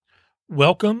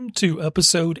Welcome to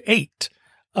episode 8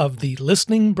 of the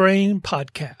Listening Brain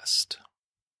podcast.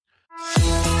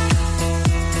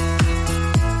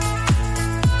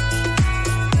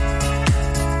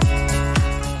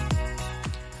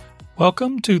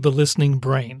 Welcome to the Listening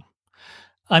Brain.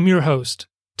 I'm your host,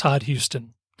 Todd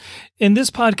Houston. In this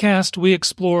podcast, we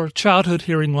explore childhood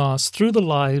hearing loss through the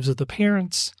lives of the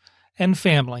parents and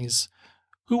families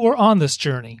who are on this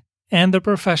journey and the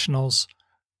professionals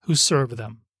who serve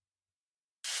them.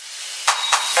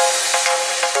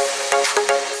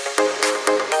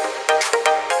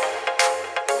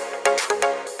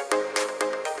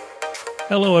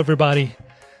 Hello, everybody.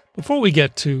 Before we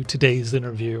get to today's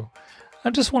interview, I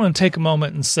just want to take a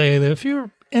moment and say that if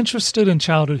you're interested in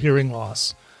childhood hearing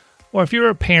loss, or if you're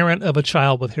a parent of a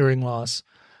child with hearing loss,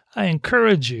 I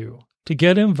encourage you to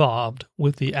get involved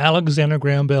with the Alexander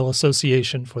Graham Bell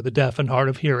Association for the Deaf and Hard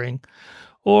of Hearing,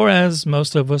 or as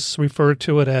most of us refer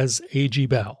to it as A.G.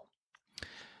 Bell.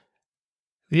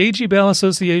 The A.G. Bell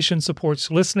Association supports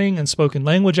listening and spoken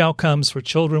language outcomes for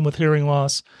children with hearing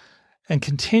loss and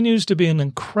continues to be an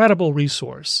incredible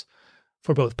resource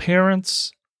for both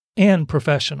parents and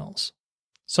professionals.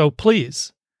 So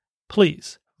please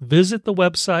visit the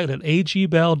website at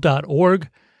agbell.org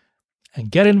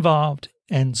and get involved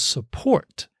and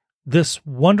support this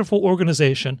wonderful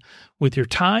organization with your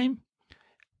time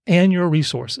and your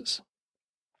resources.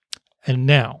 And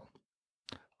now,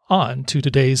 on to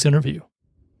today's interview.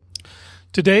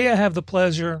 Today I have the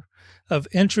pleasure of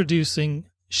introducing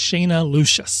Shana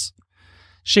Lucius.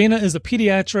 Shana is a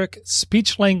pediatric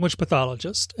speech language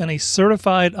pathologist and a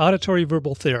certified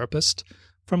auditory-verbal therapist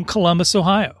from Columbus,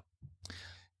 Ohio.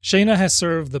 Shana has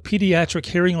served the pediatric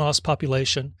hearing loss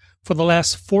population for the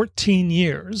last 14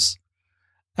 years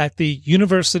at the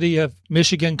University of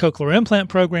Michigan Cochlear Implant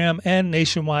Program and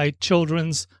Nationwide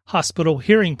Children's Hospital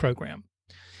Hearing Program.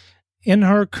 In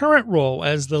her current role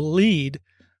as the lead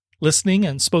listening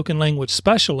and spoken language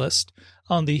specialist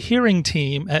on the hearing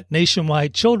team at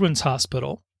Nationwide Children's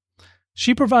Hospital,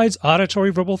 she provides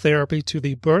auditory-verbal therapy to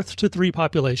the birth to 3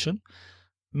 population,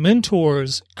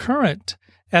 mentors current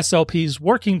SLPs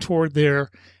working toward their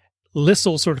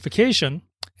LSLS certification,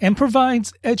 and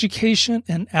provides education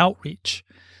and outreach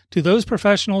to those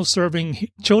professionals serving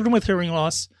children with hearing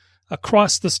loss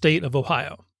across the state of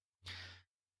Ohio.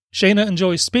 Shana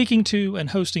enjoys speaking to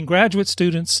and hosting graduate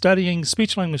students studying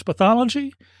speech language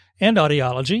pathology and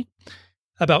audiology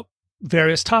about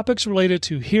various topics related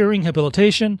to hearing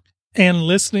habilitation and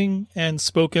listening and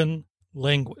spoken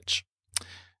language.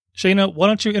 Shana, why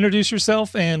don't you introduce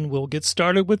yourself and we'll get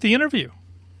started with the interview.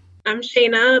 I'm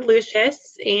Shana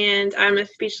Lucius, and I'm a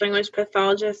speech language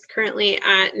pathologist currently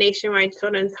at Nationwide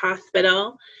Children's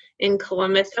Hospital in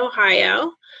Columbus,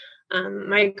 Ohio.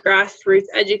 My grassroots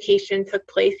education took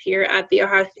place here at The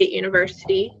Ohio State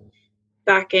University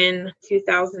back in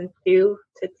 2002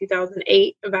 to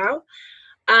 2008 about.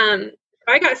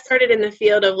 I got started in the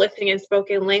field of listening and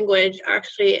spoken language.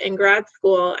 Actually, in grad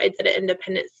school, I did an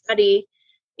independent study,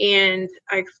 and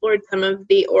I explored some of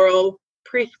the oral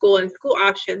preschool and school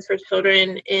options for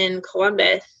children in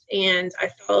Columbus. And I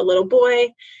saw a little boy.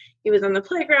 He was on the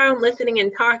playground listening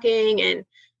and talking and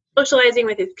socializing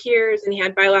with his peers, and he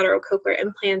had bilateral cochlear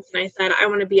implants. And I said, I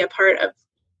want to be a part of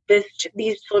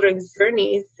these children's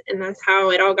journeys. And that's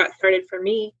how it all got started for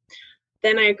me.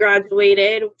 Then I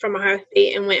graduated from Ohio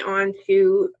State and went on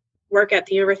to work at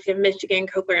the University of Michigan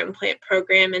Cochlear Implant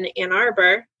Program in Ann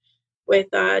Arbor with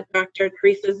Dr.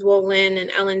 Teresa Zwolin and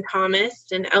Ellen Thomas.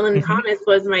 And Ellen Thomas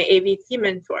was my AVT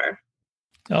mentor.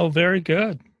 Oh, very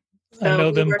good. So I know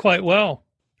them quite well.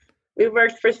 We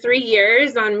worked for 3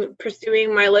 years on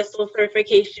pursuing my LSLS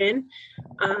certification.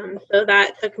 So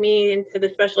that took me into the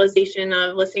specialization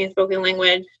of listening and spoken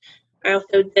language. I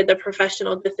also did the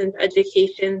professional distance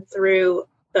education through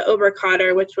the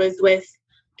Obercotter, which was with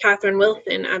Catherine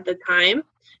Wilson at the time.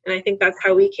 And I think that's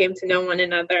how we came to know one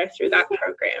another through that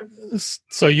program.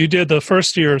 So you did the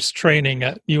first year's training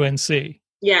at UNC.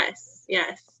 Yes.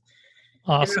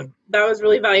 Awesome. That was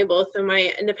really valuable. So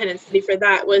my independent study for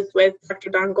that was with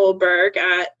Dr. Don Goldberg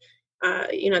at,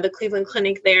 the Cleveland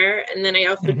Clinic there. And then I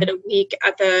also did a week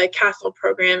at the Castle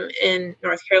program in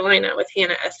North Carolina with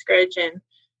Hannah Eskridge and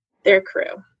their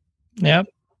crew. Yep.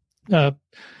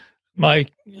 My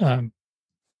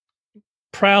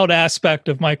proud aspect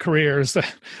of my career is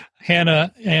that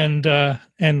Hannah and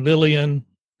Lillian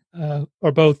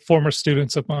are both former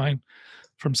students of mine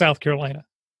from South Carolina.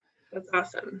 That's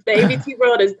awesome. The AVT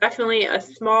world is definitely a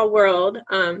small world.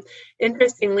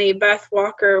 Interestingly, Beth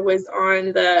Walker was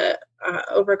on the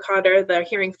Overcotter, the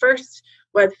Hearing First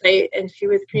website, and she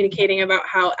was communicating about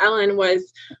how Ellen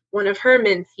was one of her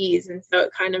mentees. And so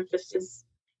it kind of just is,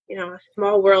 a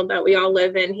small world that we all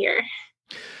live in here.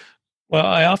 Well,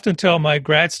 I often tell my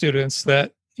grad students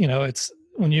that, it's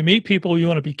when you meet people, you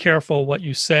want to be careful what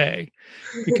you say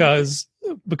because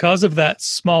of that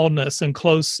smallness and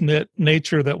close-knit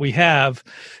nature that we have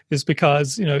is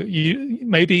because,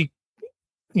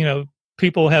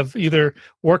 people have either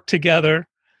worked together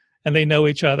and they know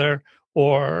each other,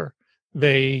 or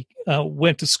they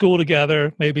went to school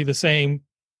together, maybe the same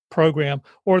program,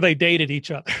 or they dated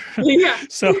each other. Yeah.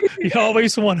 So you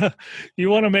always want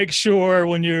to make sure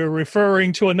when you're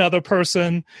referring to another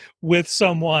person with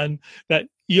someone that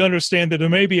you understand that there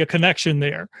may be a connection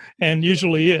there, and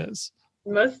usually is.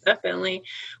 Most definitely,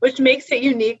 which makes it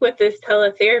unique with this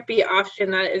teletherapy option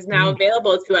that is now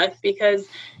available to us, because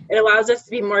it allows us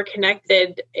to be more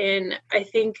connected. And I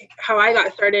think how I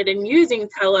got started in using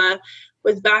tele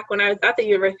was back when I was at the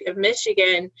University of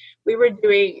Michigan. We were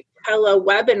doing tele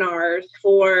webinars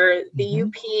for the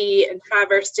UP and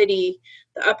Traverse City,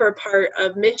 the upper part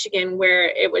of Michigan, where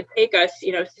it would take us,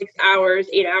 6 hours,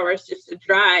 8 hours just to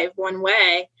drive one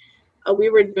way.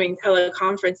 We were doing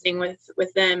teleconferencing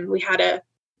with them. We had a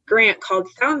grant called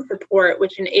Sound Support,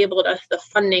 which enabled us the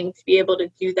funding to be able to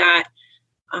do that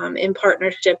in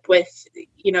partnership with, the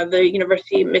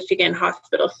University of Michigan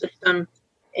hospital system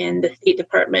and the State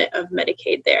Department of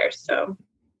Medicaid there. So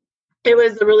it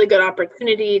was a really good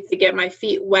opportunity to get my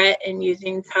feet wet in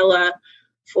using tele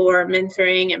for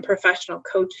mentoring and professional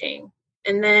coaching.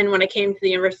 And then when I came to the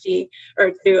university,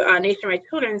 or to Nationwide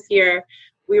Children's here,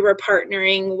 we were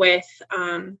partnering with,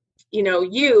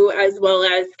 you as well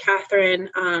as Catherine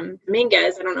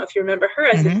Dominguez. I don't know if you remember her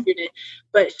as a student,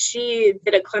 but she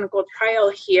did a clinical trial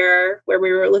here where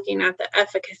we were looking at the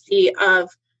efficacy of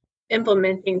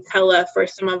implementing tele for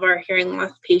some of our hearing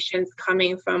loss patients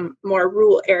coming from more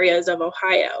rural areas of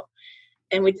Ohio.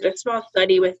 And we did a small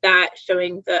study with that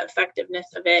showing the effectiveness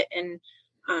of it. And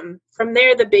from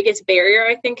there, the biggest barrier,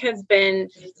 I think, has been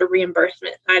just the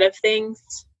reimbursement side of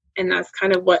things. And that's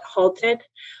kind of what halted.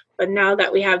 But now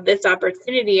that we have this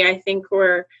opportunity, I think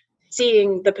we're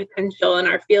seeing the potential, and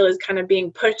our field is kind of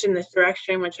being pushed in this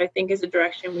direction, which I think is a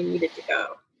direction we needed to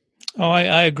go. Oh,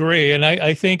 I agree. And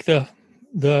I think the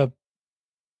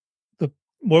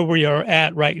where we are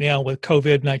at right now with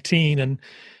COVID-19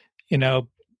 and,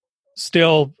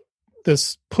 still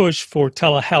this push for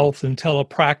telehealth and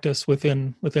telepractice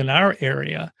within our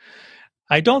area,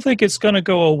 I don't think it's going to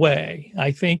go away.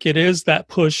 I think it is that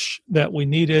push that we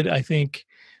needed. I think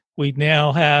we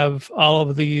now have all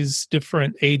of these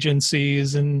different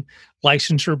agencies and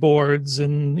licensure boards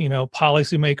and,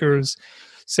 policymakers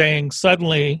saying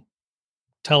suddenly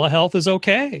telehealth is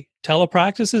okay.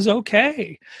 Telepractice is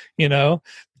okay.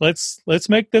 Let's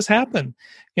make this happen.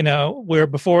 Where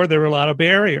before there were a lot of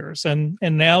barriers, and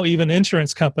now even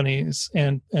insurance companies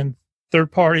and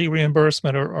third party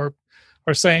reimbursement are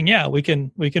saying, yeah, we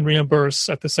can reimburse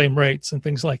at the same rates and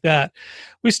things like that.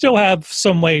 We still have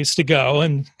some ways to go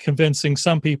in convincing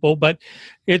some people, but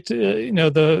it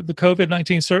the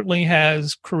COVID-19 certainly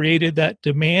has created that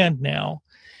demand now.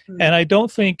 And I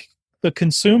don't think the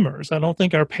consumers, I don't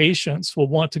think our patients will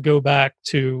want to go back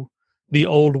to the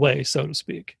old way, so to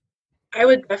speak. I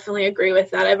would definitely agree with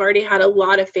that. I've already had a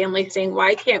lot of families saying,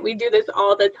 why can't we do this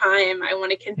all the time? I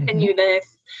want to continue this.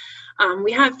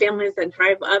 We have families that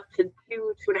drive up to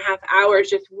 2.5 hours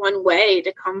just one way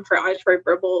to come for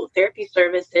auditory-verbal therapy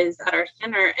services at our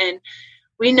center. And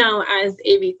we know as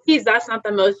AVTs, that's not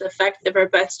the most effective or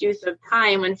best use of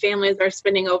time. When families are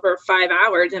spending over 5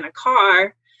 hours in a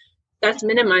car, that's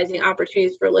minimizing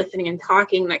opportunities for listening and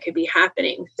talking that could be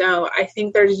happening. So I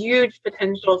think there's huge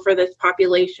potential for this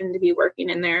population to be working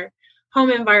in their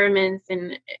home environments,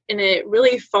 and it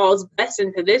really falls best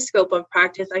into this scope of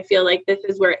practice. I feel like this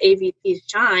is where AVTs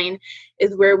shine,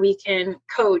 is where we can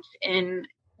coach and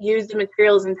use the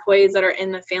materials and toys that are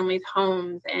in the families'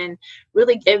 homes and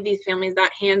really give these families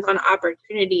that hands-on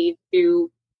opportunity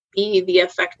to be the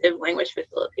effective language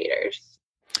facilitators.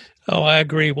 Oh, I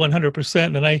agree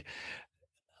 100%. And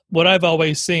what I've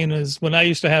always seen is when I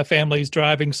used to have families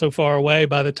driving so far away,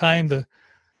 by the time the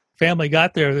family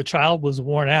got there, the child was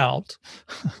worn out.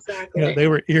 Exactly. They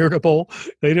were irritable.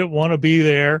 They didn't want to be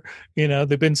there.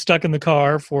 They've been stuck in the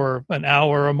car for an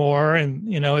hour or more. And,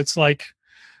 it's like,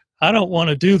 I don't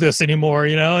want to do this anymore,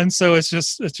 and so it's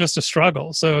just a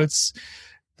struggle. So it's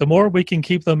the more we can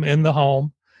keep them in the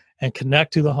home and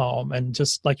connect to the home, and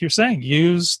just like you're saying,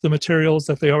 use the materials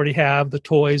that they already have, the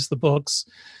toys, the books,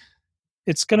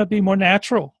 it's going to be more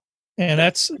natural. And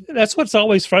that's what's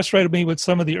always frustrated me with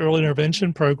some of the early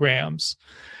intervention programs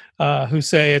who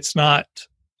say it's not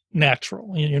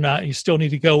natural. You still need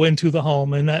to go into the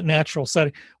home in that natural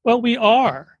setting. Well, we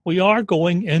are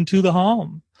going into the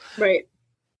home. Right.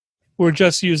 We're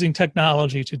just using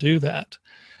technology to do that.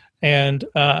 And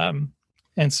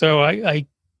so I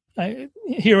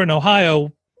here in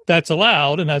Ohio, that's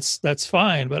allowed, and that's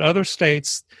fine. But other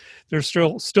states, they're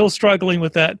still struggling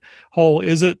with that whole,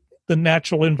 is it the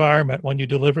natural environment when you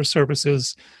deliver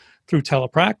services through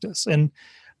telepractice? And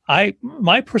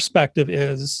my perspective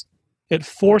is it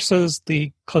forces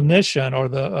the clinician or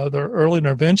the early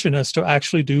interventionist to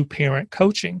actually do parent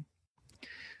coaching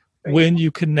when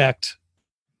you connect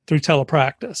through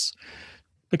telepractice.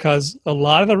 Because a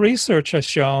lot of the research has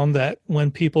shown that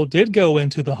when people did go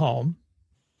into the home,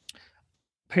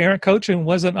 parent coaching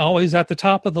wasn't always at the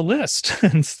top of the list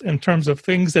in terms of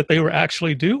things that they were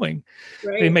actually doing.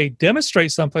 Right. They may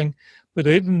demonstrate something, but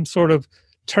they didn't sort of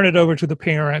turn it over to the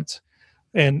parent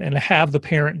and have the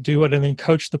parent do it and then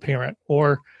coach the parent.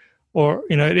 Or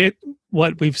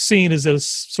what we've seen is this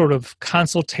sort of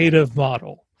consultative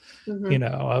model,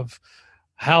 of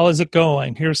how is it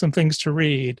going? Here's some things to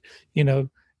read,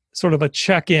 sort of a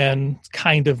check-in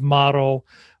kind of model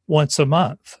once a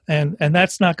month. And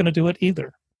that's not going to do it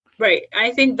either. Right.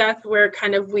 I think that's where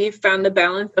kind of we've found the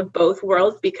balance of both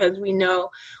worlds, because we know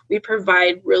we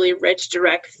provide really rich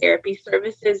direct therapy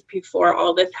services before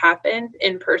all this happened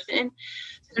in person.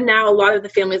 So now a lot of the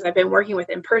families I've been working with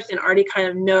in person already kind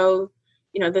of know,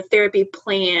 the therapy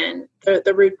plan,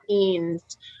 the routines,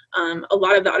 a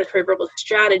lot of the auditory verbal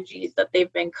strategies that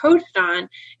they've been coached on.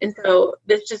 And so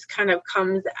this just kind of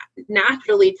comes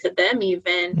naturally to them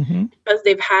even because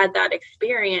they've had that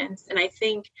experience. And I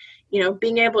think,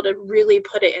 being able to really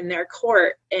put it in their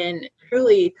court and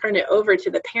truly turn it over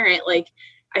to the parent, like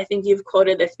I think you've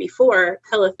quoted this before,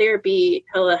 teletherapy,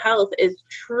 telehealth is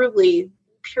truly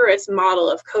purest model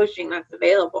of coaching that's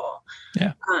available.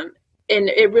 Yeah. And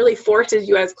it really forces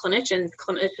you as clinicians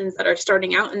that are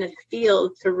starting out in this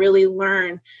field to really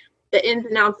learn the ins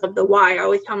and outs of the why. I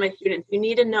always tell my students, you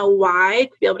need to know why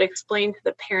to be able to explain to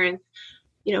the parents,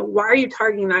 why are you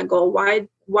targeting that goal?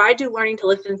 Why do learning to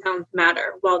listen sounds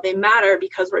matter? Well, they matter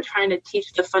because we're trying to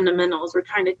teach the fundamentals. We're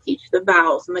trying to teach the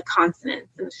vowels and the consonants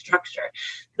and the structure.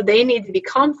 So they need to be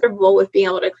comfortable with being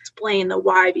able to explain the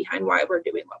why behind why we're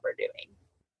doing what we're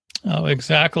doing. Oh,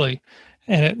 exactly.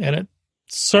 And it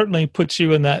certainly puts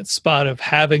you in that spot of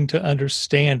having to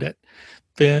understand it,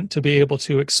 then to be able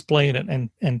to explain it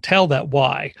and tell that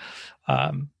why.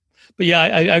 But yeah,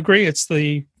 I agree. I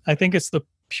think it's the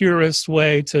purest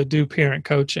way to do parent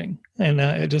coaching, and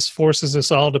it just forces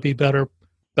us all to be better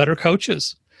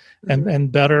coaches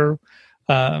and better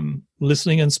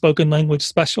listening and spoken language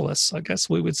specialists, I guess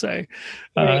we would say,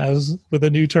 as with a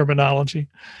new terminology.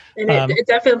 And it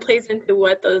definitely plays into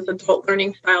what those adult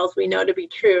learning styles we know to be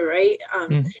true, right?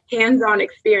 Hands-on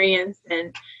experience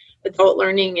and adult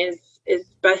learning is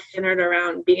best centered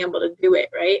around being able to do it,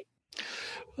 right?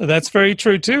 That's very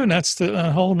true too, and that's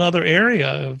a whole nother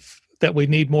area that we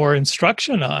need more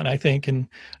instruction on, I think, in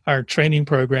our training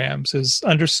programs, is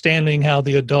understanding how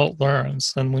the adult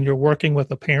learns. And when you're working with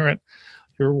a parent,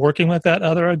 you're working with that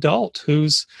other adult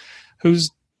who's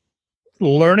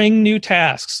learning new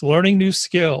tasks, learning new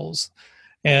skills,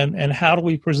 and how do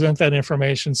we present that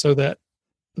information so that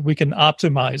we can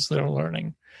optimize their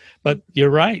learning. But you're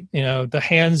right, the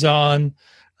hands-on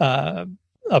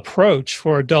approach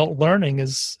for adult learning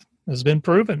has been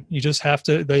proven. You just have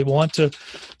to, they want to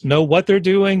know what they're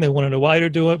doing, they want to know why they're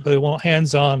doing it, but they want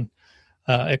hands-on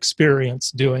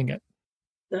experience doing it.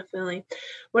 Definitely.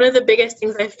 One of the biggest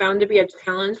things I found to be a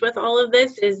challenge with all of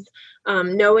this is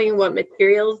knowing what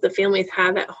materials the families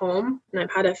have at home. And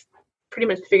I've had to pretty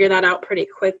much figure that out pretty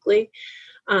quickly.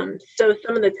 So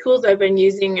some of the tools I've been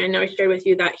using, I know I shared with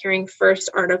you that Hearing First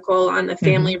article on the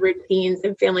family routines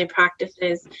and family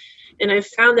practices. And I've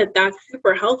found that that's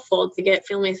super helpful to get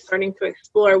families starting to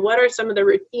explore what are some of the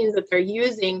routines that they're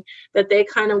using that they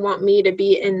kind of want me to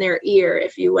be in their ear,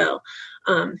 if you will.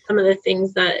 Some of the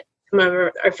things that some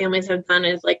of our families have done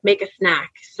is like make a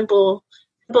snack, simple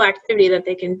activity that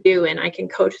they can do. And I can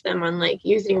coach them on like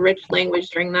using rich language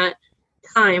during that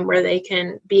time where they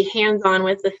can be hands-on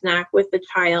with the snack with the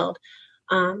child.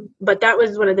 But that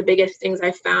was one of the biggest things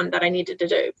I found that I needed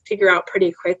to figure out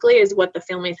pretty quickly is what the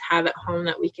families have at home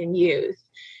that we can use.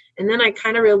 And then I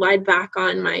kind of relied back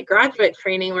on my graduate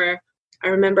training where I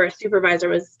remember a supervisor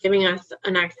was giving us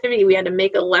an activity. We had to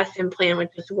make a lesson plan with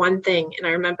just one thing. And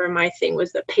I remember my thing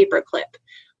was the paper clip.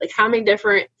 Like, how many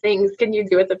different things can you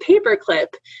do with a paper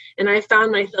clip? And I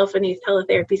found myself in these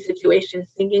teletherapy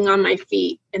situations thinking on my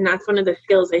feet. And that's one of the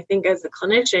skills I think as a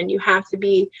clinician, you have to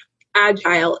be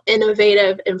agile,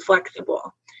 innovative, and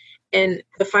flexible. And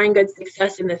to find good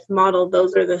success in this model,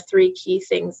 those are the three key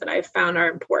things that I've found are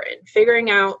important. Figuring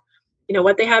out,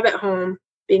 what they have at home,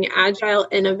 being agile,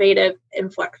 innovative,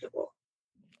 and flexible.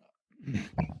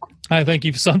 I think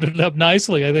you've summed it up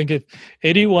nicely. I think if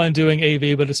anyone doing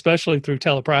AV, but especially through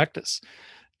telepractice,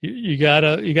 you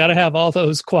gotta have all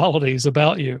those qualities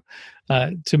about you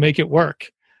to make it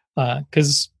work.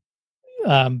 Because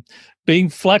being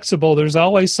flexible, there's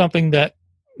always something that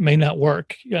may not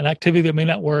work, an activity that may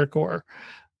not work, or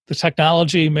the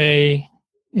technology may,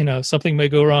 something may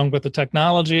go wrong with the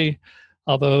technology,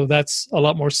 although that's a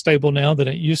lot more stable now than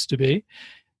it used to be.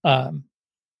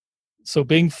 So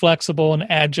being flexible and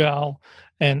agile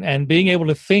and being able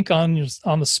to think on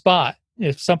the spot.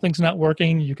 If something's not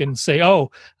working, you can say, oh,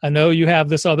 I know you have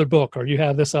this other book or you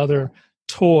have this other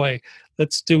toy.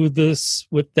 Let's do this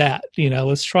with that.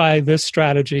 Let's try this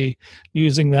strategy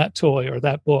using that toy or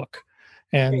that book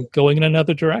and going in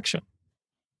another direction.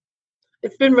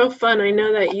 It's been real fun. I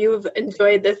know that you've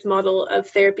enjoyed this model of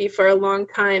therapy for a long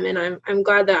time, and I'm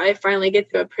glad that I finally get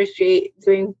to appreciate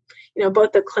doing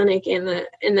both the clinic and the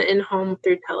in-home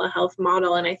through telehealth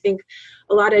model. And I think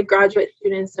a lot of graduate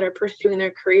students that are pursuing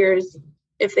their careers,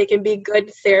 if they can be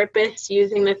good therapists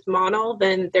using this model,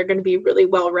 then they're going to be really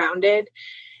well-rounded.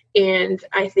 And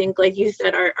I think, like you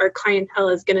said, our clientele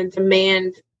is going to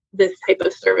demand this type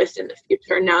of service in the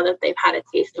future now that they've had a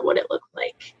taste of what it looks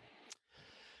like.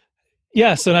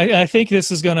 Yes, and I think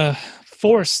this is going to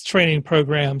force training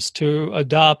programs to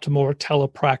adopt more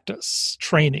telepractice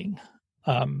training.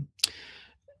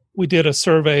 We did a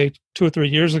survey 2 or 3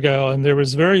 years ago, and there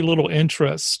was very little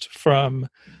interest from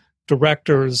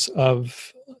directors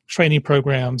of training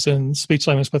programs in speech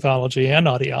language pathology and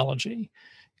audiology.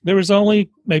 There was only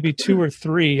maybe 2 or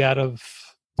 3 out of,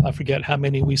 I forget how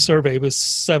many we surveyed, it was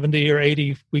 70 or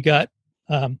 80. We got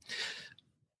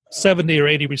 70 or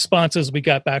 80 responses we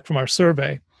got back from our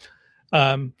survey.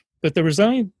 But there was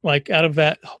only, out of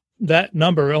that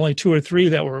number, only 2 or 3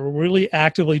 that were really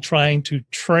actively trying to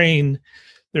train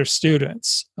their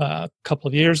students a couple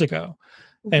of years ago.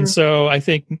 Mm-hmm. And so I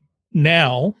think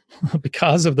now,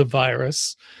 because of the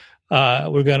virus,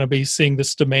 we're going to be seeing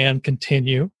this demand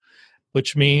continue,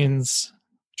 which means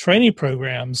training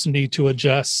programs need to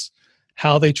adjust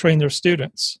how they train their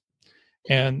students.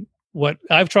 And what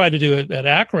I've tried to do at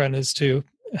Akron is to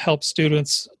help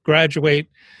students graduate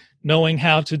knowing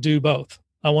how to do both.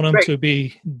 I want them to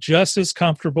be just as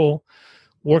comfortable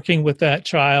working with that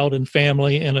child and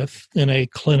family in a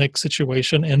clinic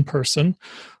situation in person,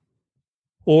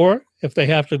 or if they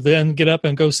have to then get up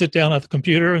and go sit down at the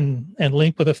computer and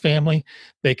link with a family,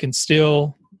 they can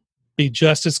still be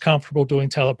just as comfortable doing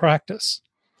telepractice.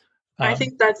 I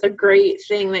think that's a great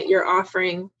thing that you're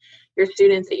offering your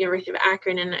students at University of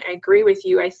Akron, and I agree with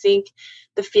you. I think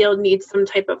the field needs some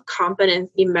type of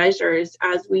competency measures,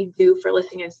 as we do for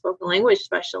listening and spoken language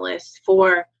specialists,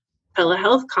 for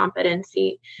telehealth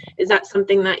competency. Is that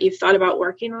something that you've thought about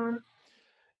working on?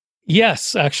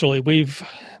 Yes, actually.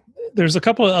 There's a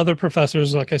couple of other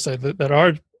professors, like I said, that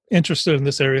are interested in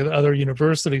this area, the other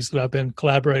universities that I've been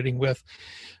collaborating with,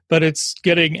 but it's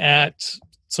getting at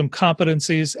some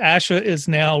competencies. ASHA is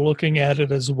now looking at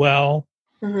it as well.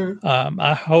 Mm-hmm.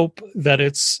 I hope that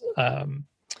it's,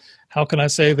 how can I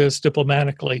say this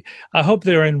diplomatically? I hope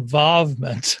their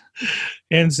involvement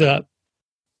ends up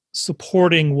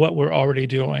supporting what we're already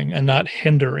doing and not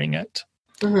hindering it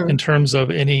in terms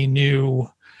of any new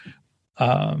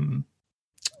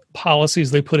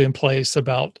policies they put in place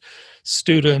about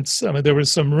students. I mean, there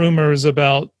was some rumors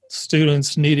about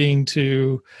students needing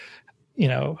to,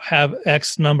 have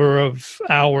X number of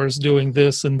hours doing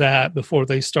this and that before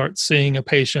they start seeing a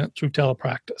patient through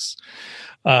telepractice.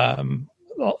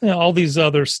 All these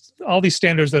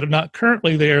standards that are not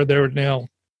currently there, they're now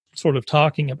sort of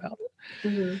talking about it.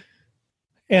 Mm-hmm.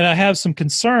 And I have some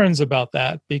concerns about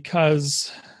that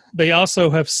because they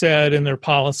also have said in their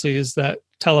policies that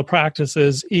telepractice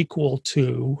is equal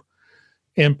to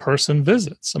in-person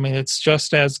visits. I mean, it's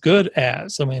just as good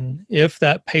as,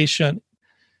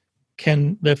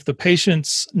 if the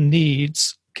patient's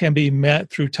needs can be met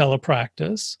through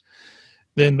telepractice,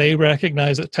 then they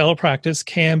recognize that telepractice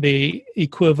can be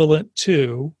equivalent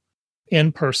to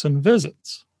in-person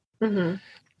visits. Mm-hmm.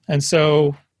 And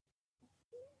so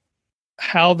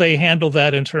how they handle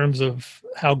that in terms of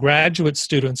how graduate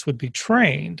students would be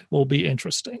trained will be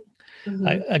interesting.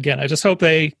 Mm-hmm. I just hope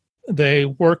they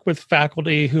work with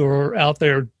faculty who are out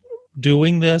there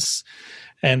doing this,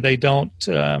 and they don't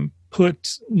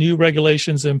put new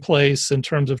regulations in place in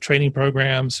terms of training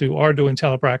programs who are doing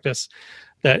telepractice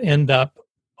that end up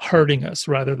hurting us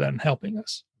rather than helping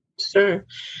us. Sure.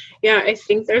 Yeah, I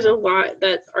think there's a lot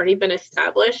that's already been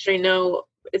established. I know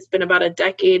it's been about a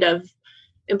decade of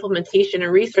implementation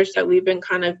and research that we've been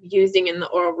kind of using in the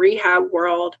oral rehab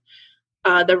world.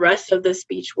 The rest of the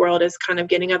speech world is kind of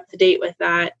getting up to date with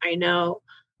that. I know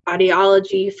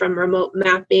audiology from remote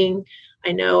mapping.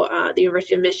 I know the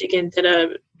University of Michigan did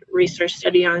a research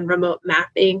study on remote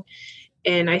mapping.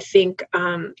 And I think,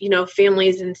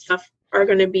 families and stuff are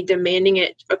going to be demanding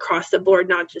it across the board,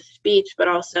 not just speech, but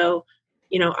also,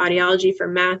 audiology for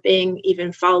mapping,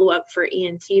 even follow-up for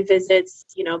ENT visits,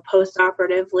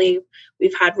 post-operatively.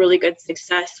 We've had really good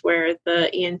success where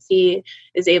the ENT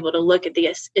is able to look at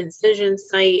the incision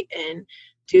site and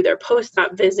do their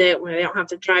post-op visit where they don't have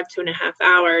to drive 2.5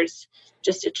 hours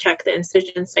just to check the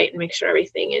incision site and make sure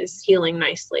everything is healing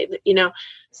nicely.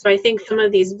 So I think some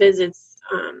of these visits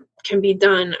can be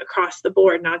done across the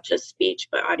board, not just speech,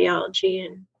 but audiology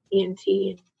and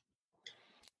ENT.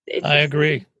 I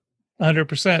agree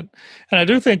 100%. And I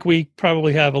do think we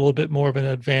probably have a little bit more of an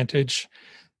advantage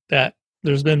that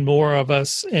there's been more of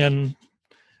us in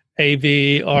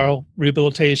AV, oral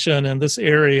rehabilitation, in this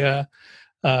area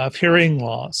of hearing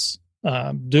loss,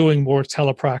 doing more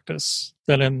telepractice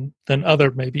than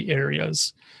other maybe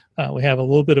areas. We have a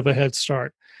little bit of a head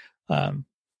start.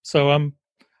 So I'm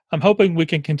hoping we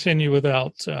can continue in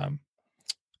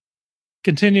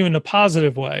a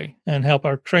positive way and help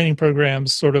our training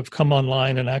programs sort of come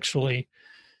online and actually,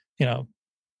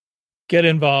 get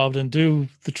involved and do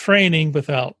the training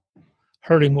without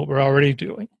hurting what we're already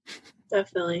doing.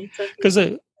 Definitely. Because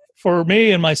for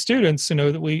me and my students,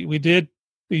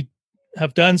 we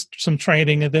have done some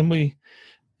training, and then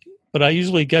but I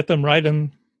usually get them right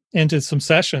into some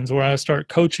sessions where I start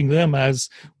coaching them as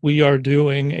we are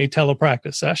doing a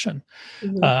telepractice session.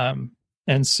 Mm-hmm.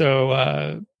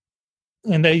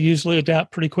 And they usually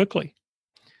adapt pretty quickly.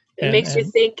 It makes you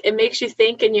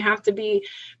think, and you have to be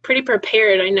pretty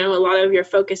prepared. I know a lot of your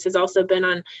focus has also been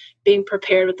on being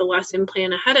prepared with the lesson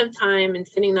plan ahead of time and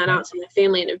sending that out to the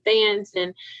family in advance.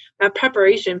 And that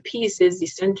preparation piece is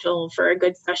essential for a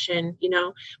good session.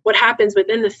 What happens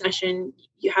within the session,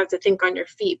 you have to think on your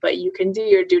feet, but you can do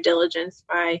your due diligence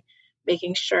by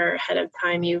making sure ahead of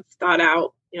time you've thought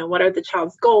out, what are the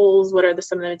child's goals? What are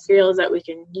some of the materials that we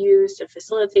can use to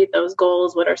facilitate those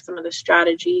goals? What are some of the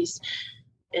strategies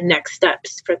and next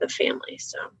steps for the family?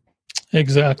 So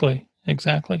exactly.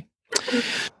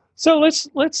 So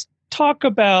let's talk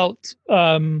about,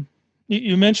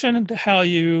 you mentioned how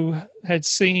you had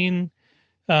seen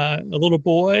a little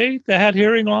boy that had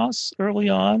hearing loss early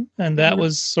on, and that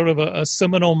was sort of a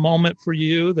seminal moment for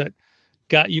you that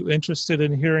got you interested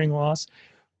in hearing loss.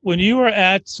 When you were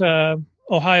at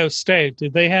Ohio State,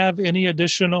 did they have any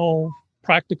additional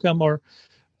practicum or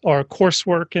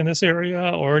coursework in this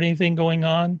area or anything going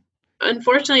on?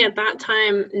 Unfortunately, at that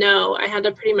time, no. I had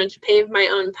to pretty much pave my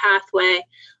own pathway.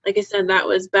 Like I said, that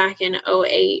was back in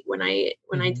 2008 when I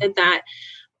did that.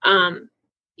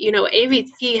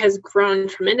 AVT has grown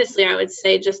tremendously, I would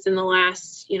say, just in the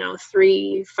last,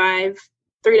 3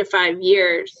 to 5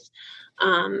 years,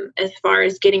 as far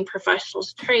as getting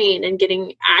professionals trained and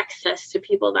getting access to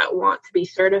people that want to be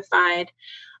certified.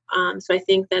 So I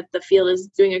think that the field is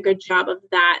doing a good job of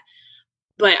that.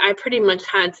 But I pretty much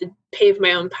had to pave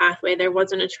my own pathway. There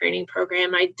wasn't a training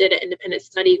program. I did an independent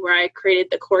study where I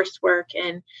created the coursework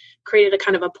and created a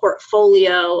kind of a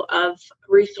portfolio of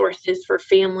resources for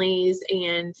families.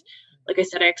 And like I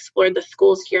said, I explored the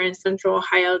schools here in Central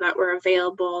Ohio that were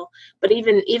available. But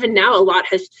even now, a lot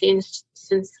has changed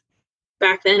since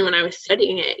back then when I was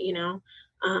studying it.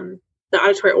 The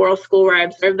auditory oral school where I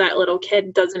observed that little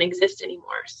kid doesn't exist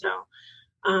anymore. So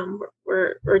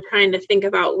we're trying to think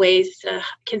about ways to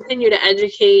continue to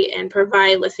educate and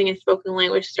provide listening and spoken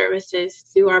language services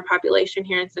to our population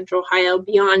here in Central Ohio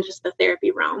beyond just the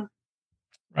therapy realm.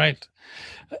 Right.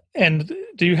 And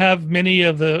do you have many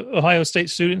of the Ohio State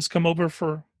students come over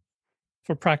for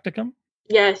practicum?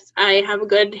 Yes, I have a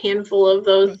good handful of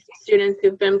those students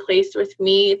who've been placed with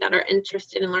me that are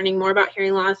interested in learning more about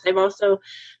hearing loss. I've also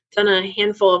done a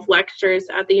handful of lectures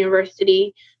at the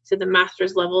university to the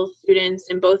master's level students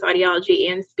in both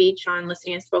audiology and speech on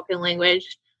listening and spoken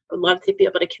language. I would love to be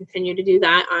able to continue to do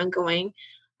that ongoing.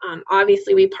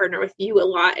 Obviously, we partner with you a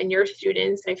lot and your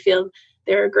students. I feel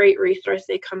they're a great resource.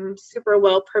 They come super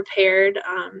well prepared.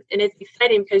 And it's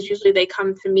exciting because usually they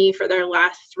come to me for their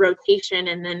last rotation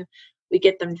and then we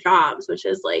get them jobs, which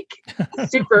is like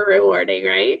super rewarding,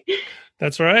 right?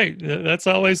 That's right. That's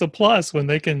always a plus when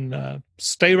they can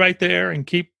stay right there and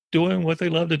keep doing what they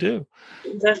love to do.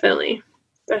 Definitely.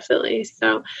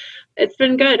 So it's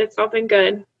been good. It's all been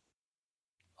good.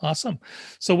 Awesome.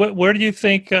 So where do you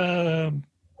think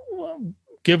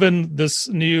given this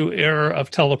new era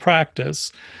of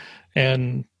telepractice,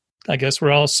 and I guess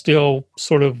we're all still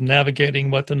sort of navigating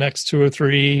what the next 2 or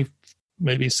 3,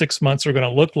 maybe 6 months are going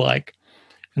to look like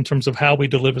in terms of how we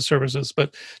deliver services.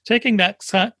 But pushing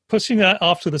that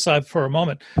off to the side for a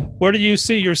moment, where do you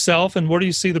see yourself and where do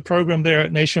you see the program there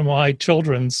at Nationwide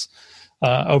Children's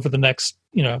over the next,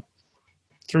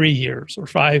 3 years or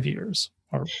 5 years?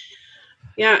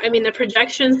 Yeah, I mean, the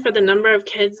projections for the number of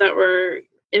kids that we're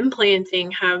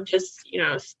implanting have just,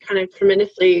 kind of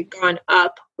tremendously gone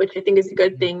up, which I think is a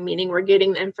good thing, meaning we're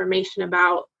getting the information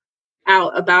out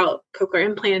about cochlear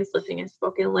implants, listening and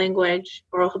spoken language,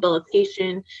 oral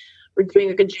habilitation. We're doing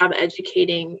a good job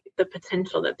educating the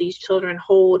potential that these children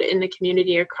hold in the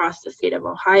community across the state of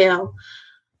Ohio.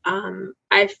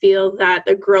 I feel that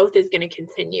the growth is going to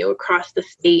continue across the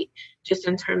state, just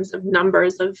in terms of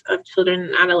numbers of children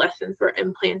and adolescents we're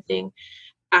implanting.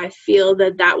 I feel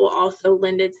that will also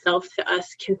lend itself to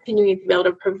us continuing to be able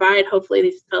to provide, hopefully,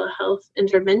 these telehealth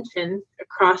interventions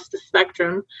across the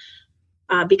spectrum,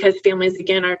 because families,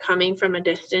 again, are coming from a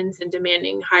distance and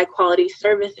demanding high-quality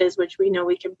services, which we know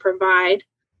we can provide.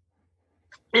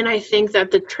 And I think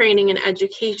that the training and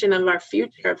education of our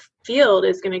future field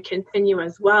is going to continue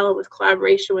as well, with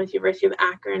collaboration with University of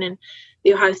Akron and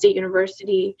the Ohio State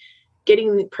University,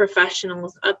 getting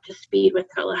professionals up to speed with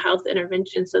telehealth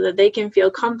intervention so that they can feel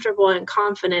comfortable and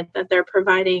confident that they're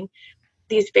providing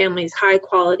these families high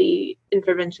quality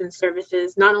intervention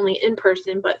services, not only in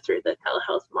person, but through the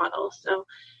telehealth model. So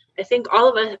I think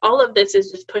all of this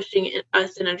is just pushing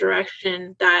us in a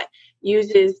direction that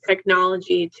uses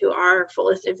technology to our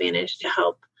fullest advantage to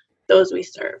help those we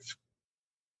serve.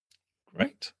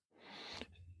 Great.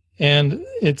 And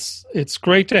it's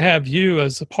great to have you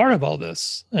as a part of all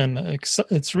this. And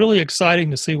it's really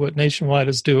exciting to see what Nationwide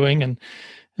is doing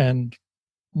and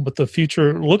what the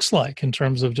future looks like in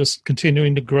terms of just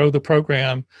continuing to grow the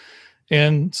program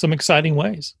in some exciting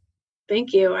ways.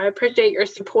 Thank you. I appreciate your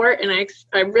support, and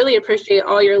I really appreciate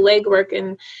all your legwork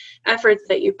and efforts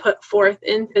that you put forth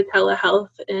into telehealth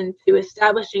and to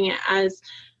establishing it as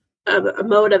a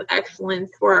mode of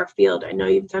excellence for our field. I know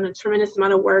you've done a tremendous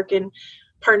amount of work in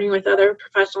partnering with other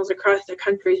professionals across the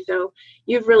country, so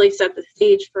you've really set the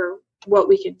stage for what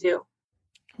we could do.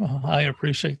 Well, I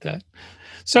appreciate that.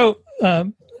 So,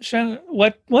 Shana,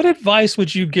 what advice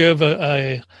would you give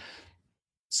a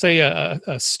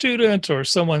student or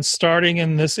someone starting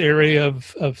in this area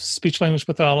of speech language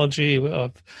pathology,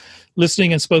 of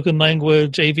listening and spoken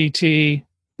language, AVT?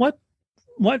 What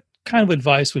kind of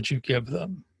advice would you give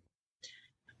them?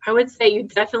 I would say you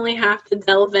definitely have to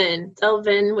delve in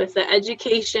with the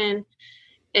education,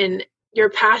 and your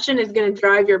passion is going to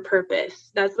drive your purpose.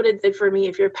 That's what it did for me.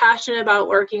 If you're passionate about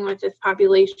working with this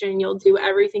population, you'll do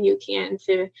everything you can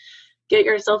to get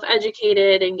yourself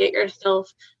educated and get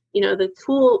yourself, the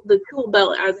tool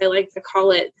belt, as I like to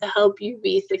call it, to help you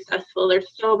be successful.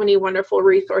 There's so many wonderful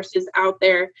resources out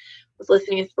there with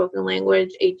listening and spoken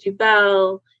language, A2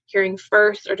 Bell, Hearing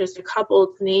First, or just a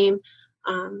couple to name.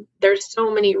 There's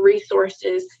so many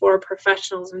resources for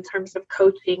professionals in terms of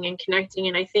coaching and connecting.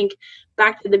 And I think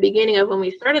back to the beginning of when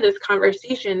we started this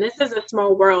conversation, this is a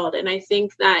small world. And I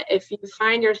think that if you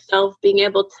find yourself being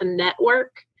able to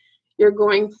network, you're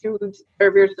going to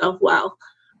serve yourself well.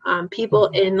 People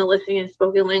in the listening and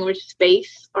spoken language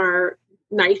space are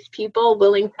nice people,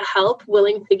 willing to help,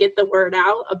 willing to get the word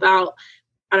out about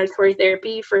auditory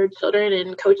therapy for children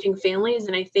and coaching families.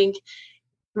 And I think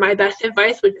my best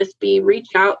advice would just be reach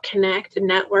out, connect, and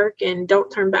network, and don't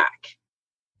turn back.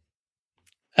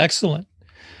 Excellent.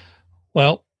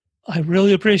 Well, I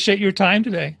really appreciate your time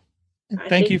today.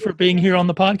 Thank you for being here on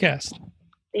the podcast.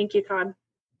 Thank you, Todd.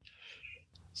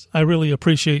 I really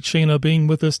appreciate Shana being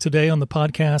with us today on the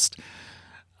podcast.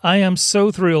 I am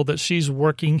so thrilled that she's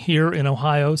working here in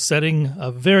Ohio, setting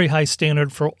a very high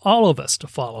standard for all of us to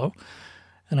follow.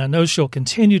 And I know she'll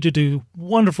continue to do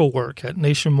wonderful work at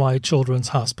Nationwide Children's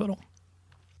Hospital.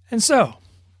 And so,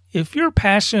 if you're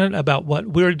passionate about what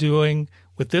we're doing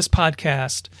with this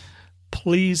podcast,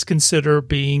 please consider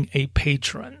being a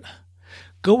patron.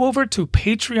 Go over to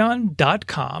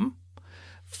patreon.com,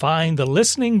 find the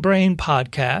Listening Brain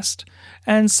podcast,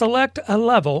 and select a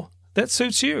level that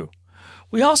suits you.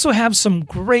 We also have some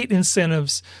great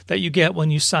incentives that you get when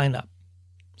you sign up.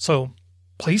 So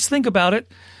please think about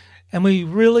it. And we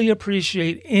really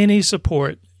appreciate any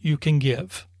support you can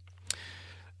give.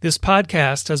 This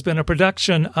podcast has been a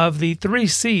production of the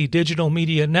 3C Digital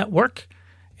Media Network,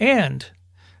 and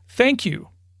thank you,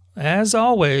 as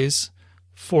always,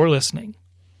 for listening.